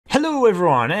Hello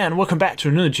everyone and welcome back to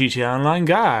another GTA Online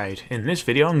guide. In this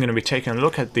video I'm going to be taking a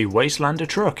look at the Wastelander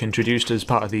truck introduced as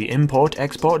part of the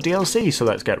Import-Export DLC, so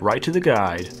let's get right to the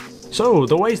guide. So,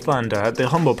 the Wastelander, at the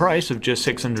humble price of just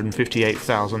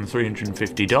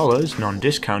 $658,350,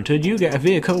 non-discounted, you get a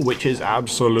vehicle which is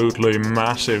absolutely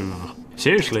massive.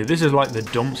 Seriously, this is like the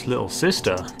dump's little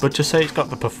sister, but to say it's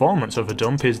got the performance of a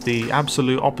dump is the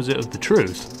absolute opposite of the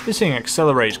truth. This thing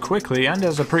accelerates quickly and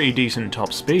has a pretty decent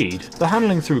top speed. The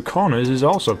handling through corners is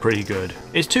also pretty good.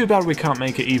 It's too bad we can't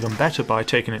make it even better by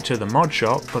taking it to the mod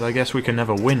shop, but I guess we can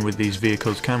never win with these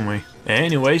vehicles, can we?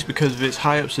 Anyways, because of its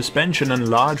high up suspension and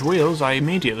large wheels, I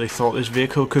immediately thought this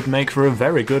vehicle could make for a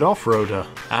very good off-roader.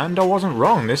 And I wasn't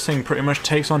wrong, this thing pretty much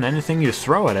takes on anything you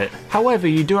throw at it. However,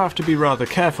 you do have to be rather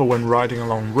careful when riding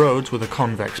along roads with a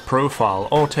convex profile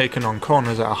or taking on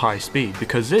corners at a high speed,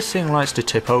 because this thing likes to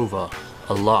tip over.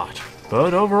 A lot.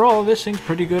 But overall, this thing's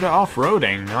pretty good at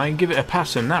off-roading. I give it a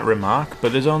pass in that remark,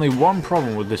 but there's only one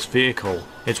problem with this vehicle.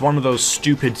 It's one of those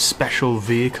stupid special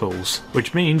vehicles,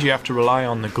 which means you have to rely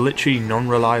on the glitchy,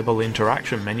 non-reliable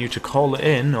interaction menu to call it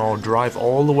in or drive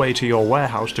all the way to your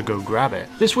warehouse to go grab it.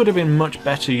 This would have been much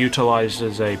better utilised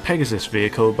as a Pegasus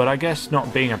vehicle, but I guess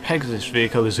not being a Pegasus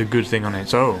vehicle is a good thing on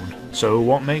its own. So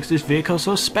what makes this vehicle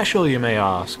so special, you may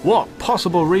ask? What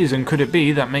possible reason could it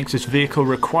be that makes this vehicle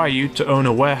require you to own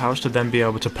a warehouse to then be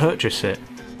able to purchase it?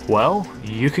 Well,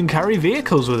 you can carry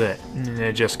vehicles with it.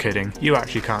 Just kidding, you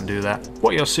actually can't do that.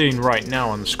 What you're seeing right now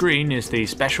on the screen is the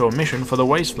special mission for the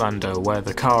Wastelander, where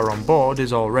the car on board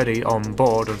is already on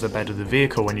board of the bed of the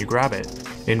vehicle when you grab it.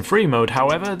 In free mode,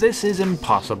 however, this is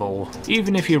impossible.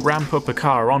 Even if you ramp up a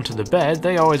car onto the bed,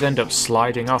 they always end up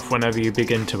sliding off whenever you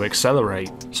begin to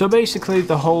accelerate. So basically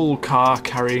the whole car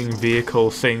carrying vehicle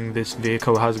thing this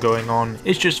vehicle has going on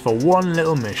is just for one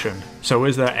little mission. So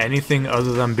is there anything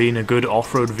other than being a good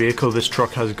off-road vehicle this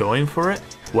truck has going for it?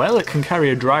 Well, it can carry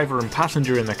a driver and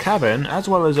passenger in the cabin, as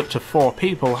well as up to 4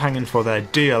 people hanging for their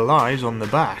dear lives on the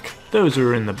back. Those who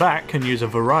are in the back can use a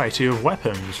variety of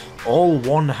weapons, all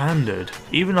one-handed,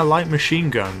 even a light machine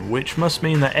gun, which must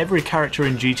mean that every character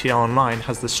in GTA Online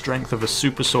has the strength of a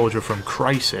super soldier from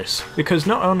Crisis, because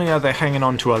not only are they hanging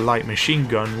on to a light machine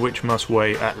gun which must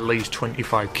weigh at least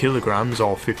 25 kilograms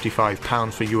or 55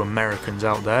 pounds for you Americans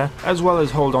out there, as well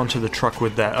as hold on to the truck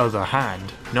with their other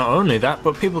hand. Not only that,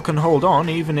 but people can hold on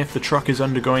even if the truck is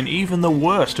undergoing even the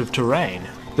worst of terrain.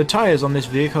 The tyres on this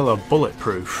vehicle are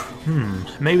bulletproof.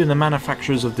 Maybe the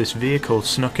manufacturers of this vehicle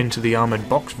snuck into the Armoured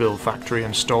Boxville factory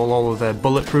and stole all of their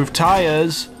bulletproof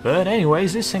tyres! But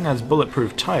anyways, this thing has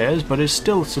bulletproof tyres, but is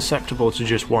still susceptible to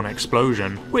just one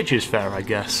explosion, which is fair I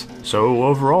guess. So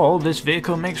overall, this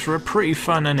vehicle makes for a pretty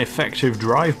fun and effective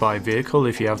drive-by vehicle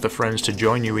if you have the friends to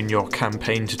join you in your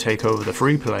campaign to take over the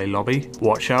free play lobby.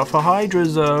 Watch out for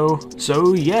Hydras though!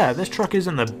 So yeah, this truck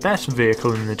isn't the best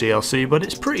vehicle in the DLC, but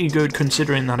it's pretty good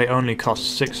considering that it only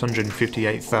costs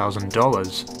 $658,000.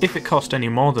 If it cost any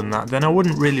more than that, then I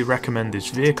wouldn't really recommend this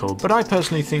vehicle, but I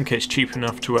personally think it's cheap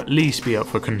enough to at least be up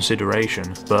for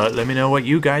consideration. But let me know what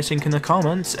you guys think in the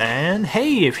comments, and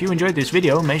hey, if you enjoyed this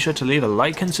video, make sure to leave a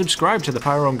like and subscribe to the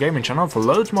Pyrerealm Gaming channel for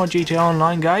loads more GTA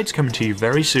Online guides coming to you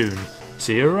very soon.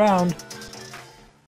 See you around!